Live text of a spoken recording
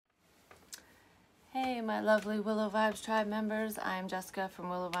my lovely Willow Vibes Tribe members. I'm Jessica from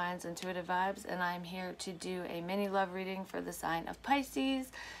Willow Vines Intuitive Vibes, and I'm here to do a mini love reading for the sign of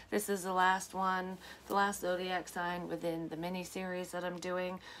Pisces. This is the last one, the last zodiac sign within the mini series that I'm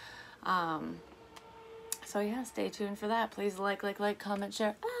doing. So yeah, stay tuned for that. Please like, comment,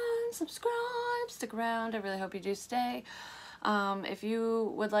 share, and subscribe. Stick around. I really hope you do stay. If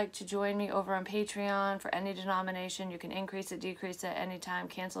you would like to join me over on Patreon for any denomination, you can increase it, decrease it anytime,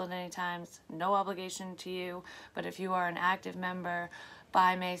 cancel it anytime. No obligation to you. But if you are an active member,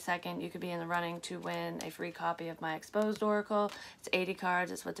 by May 2nd, you could be in the running to win a free copy of my Exposed Oracle. It's 80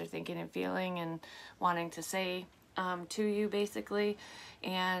 cards. It's what they're thinking and feeling and wanting to say to you, basically.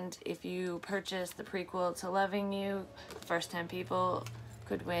 And if you purchase the prequel to Loving You, the first 10 people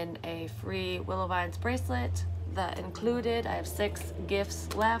could win a free Willow Vines bracelet. That included. I have 6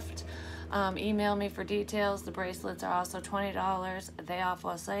 gifts left. Email me for details. The bracelets are also $20. They off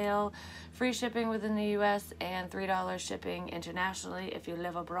a sale. Free shipping within the US and $3 shipping internationally if you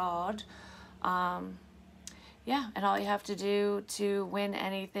live abroad. Yeah, and all you have to do to win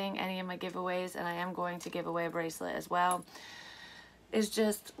anything, any of my giveaways, and I am going to give away a bracelet as well, is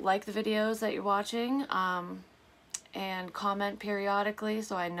just like the videos that you're watching. And comment periodically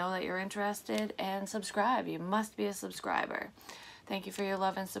so I know that you're interested, and subscribe. You must be a subscriber. Thank you for your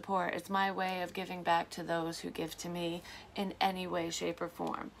love and support. It's my way of giving back to those who give to me in any way, shape, or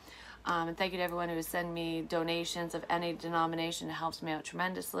form. And thank you to everyone who has sent me donations of any denomination. It helps me out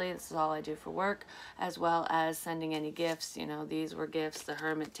tremendously. This is all I do for work, as well as sending any gifts. You know, these were gifts: the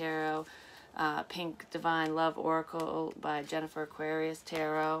Hermit Tarot, Pink Divine Love Oracle by Jennifer Aquarius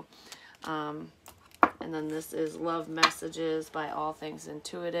Tarot. And then this is Love Messages by All Things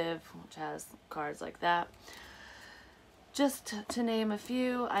Intuitive, which has cards like that. Just to name a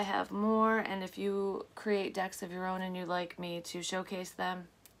few, I have more, and if you create decks of your own and you'd like me to showcase them,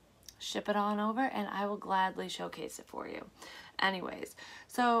 ship it on over and I will gladly showcase it for you. Anyways,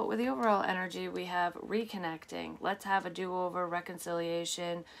 so with the overall energy, we have reconnecting. Let's have a do-over,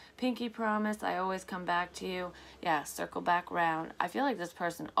 reconciliation, pinky promise, I always come back to you. Yeah, circle back round. I feel like this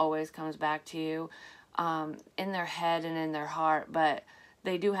person always comes back to you. In their head and in their heart, but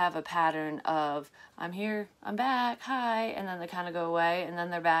they do have a pattern of I'm here, I'm back, hi, and then they kind of go away and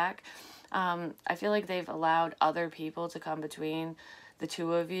then they're back. I feel like they've allowed other people to come between the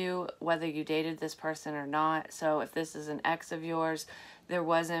two of you, whether you dated this person or not. So if this is an ex of yours, there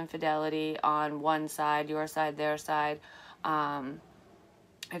was infidelity on one side, your side, their side.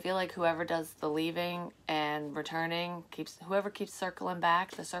 I feel like whoever does the leaving and returning, whoever keeps circling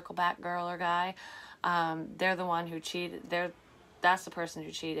back, the circle back girl or guy, they're the one who cheated. That's the person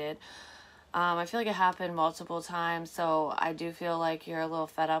who cheated. I feel like it happened multiple times, so I do feel like you're a little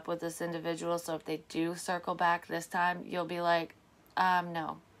fed up with this individual. So if they do circle back this time, you'll be like,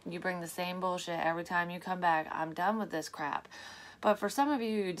 no, you bring the same bullshit every time you come back. I'm done with this crap. But for some of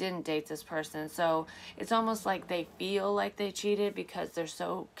you who didn't date this person, so it's almost like they feel like they cheated because they're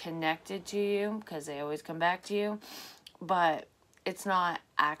so connected to you, because they always come back to you. But it's not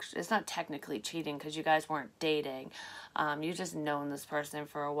technically cheating because you guys weren't dating. You just known this person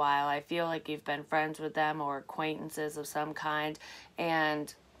for a while. I feel like you've been friends with them or acquaintances of some kind,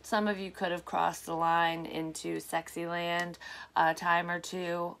 and some of you could have crossed the line into sexy land a time or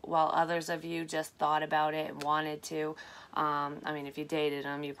two, while others of you just thought about it and wanted to. I mean, if you dated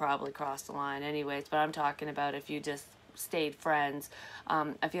them, you probably crossed the line anyways, but I'm talking about if you just stayed friends.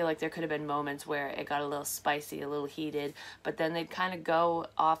 I feel like there could have been moments where it got a little spicy, a little heated, but then they'd kind of go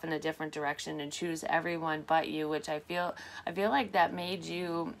off in a different direction and choose everyone but you, which I feel like that made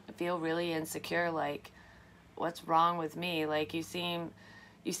you feel really insecure, like, what's wrong with me? Like, you seem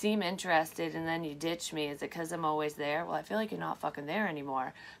interested and then you ditch me. Is it because I'm always there? Well, I feel like you're not fucking there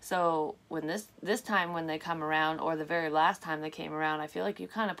anymore. So when this time when they come around, or the very last time they came around, I feel like you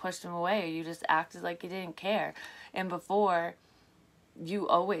kind of pushed them away, or you just acted like you didn't care. And before, you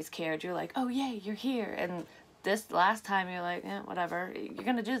always cared. You're like, oh yay, you're here. And this last time you're like, eh, whatever. You're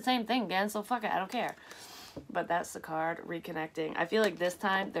gonna do the same thing again, so fuck it, I don't care. But that's the card, reconnecting. I feel like this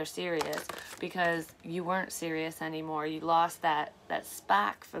time they're serious because you weren't serious anymore. You lost that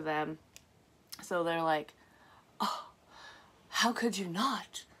spark for them. So they're like, oh, how could you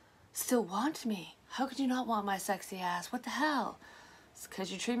not still want me? How could you not want my sexy ass? What the hell? It's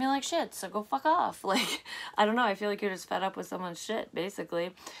because you treat me like shit, so go fuck off. Like, I don't know. I feel like you're just fed up with someone's shit,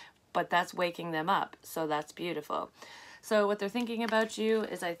 basically. But that's waking them up, so that's beautiful. So what they're thinking about you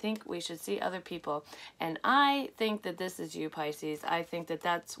is, I think we should see other people. And I think that this is you, Pisces. I think that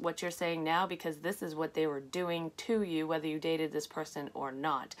that's what you're saying now, because this is what they were doing to you, whether you dated this person or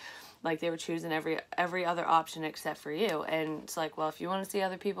not. Like, they were choosing every other option except for you. And it's like, well, if you want to see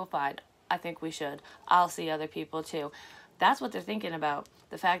other people, fine. I think we should. I'll see other people too. That's what they're thinking about.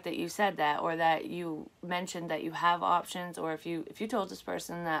 The fact that you said that, or that you mentioned that you have options, or if you told this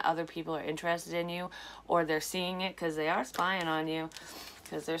person that other people are interested in you, or they're seeing it, because they are spying on you,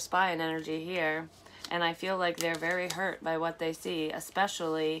 because they're spying energy here. And I feel like they're very hurt by what they see,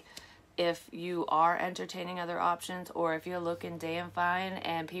 especially if you are entertaining other options, or if you're looking damn fine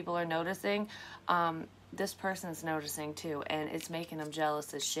and people are noticing. This person's noticing too, and it's making them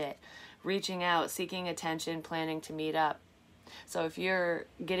jealous as shit. Reaching out, seeking attention, planning to meet up. So if you're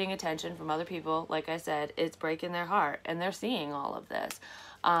getting attention from other people, like I said, it's breaking their heart, and they're seeing all of this.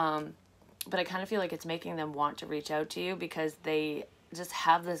 But I kind of feel like it's making them want to reach out to you, because they just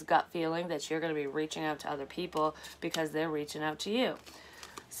have this gut feeling that you're going to be reaching out to other people because they're reaching out to you.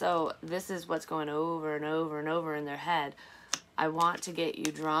 So this is what's going over and over and over in their head. I want to get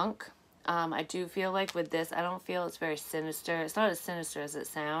you drunk. I do feel like with this, I don't feel it's very sinister. It's not as sinister as it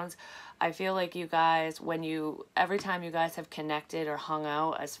sounds. I feel like you guys, every time you guys have connected or hung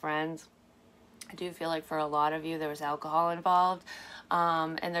out as friends, I do feel like for a lot of you there was alcohol involved,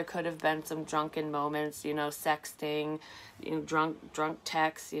 and there could have been some drunken moments, you know, sexting, you know, drunk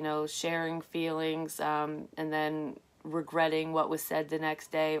texts, you know, sharing feelings, and then regretting what was said the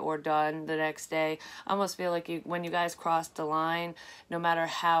next day or done the next day. I almost feel like when you guys crossed the line, no matter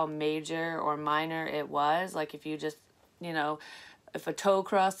how major or minor it was, like if you just, you know, if a toe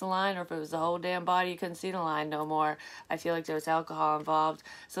crossed the line, or if it was the whole damn body, you couldn't see the line no more. I feel like there was alcohol involved.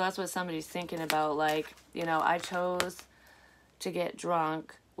 So that's what somebody's thinking about. Like, you know, I chose to get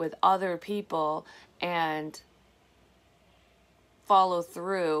drunk with other people and follow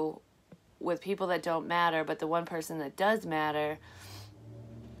through with people that don't matter, but the one person that does matter,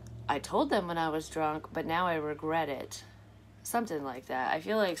 I told them when I was drunk, but now I regret it. Something like that. I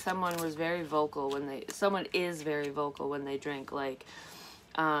feel like someone is very vocal when they drink, like,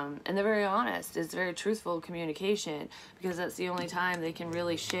 and they're very honest. It's very truthful communication, because that's the only time they can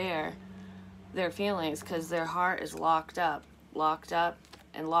really share their feelings, because their heart is locked up,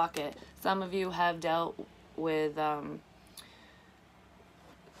 and lock it. Some of you have dealt with,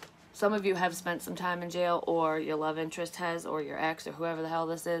 some of you have spent some time in jail, or your love interest has, or your ex, or whoever the hell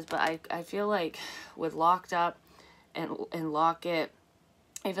this is, but I feel like with locked up and lock it,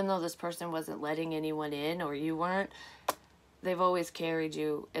 even though this person wasn't letting anyone in, or you weren't, they've always carried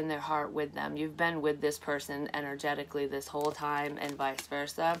you in their heart with them. You've been with this person energetically this whole time, and vice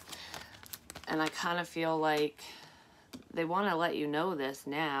versa. And I kind of feel like they want to let you know this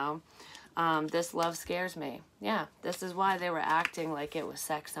now. This love scares me. Yeah, this is why they were acting like it was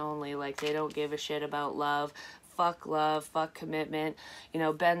sex only, like they don't give a shit about love. Fuck commitment. You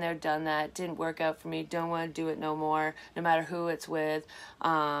know, been there, done that, didn't work out for me, don't want to do it no more, no matter who it's with.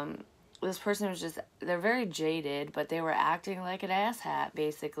 This person was just, they're very jaded, but they were acting like an asshat,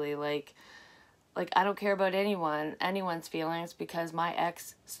 basically. Like I don't care about anyone's feelings, because my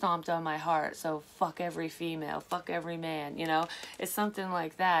ex stomped on my heart, so fuck every female, fuck every man, you know? It's something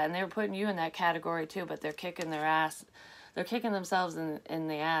like that, and they were putting you in that category too, but they're kicking their ass. They're kicking themselves in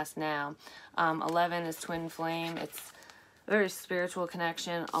the ass now. 11 is twin flame. It's a very spiritual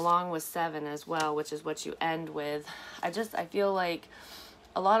connection, along with 7 as well, which is what you end with. I feel like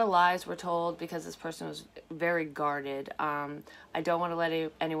a lot of lies were told, because this person was very guarded. I don't want to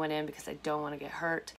let anyone in because I don't want to get hurt.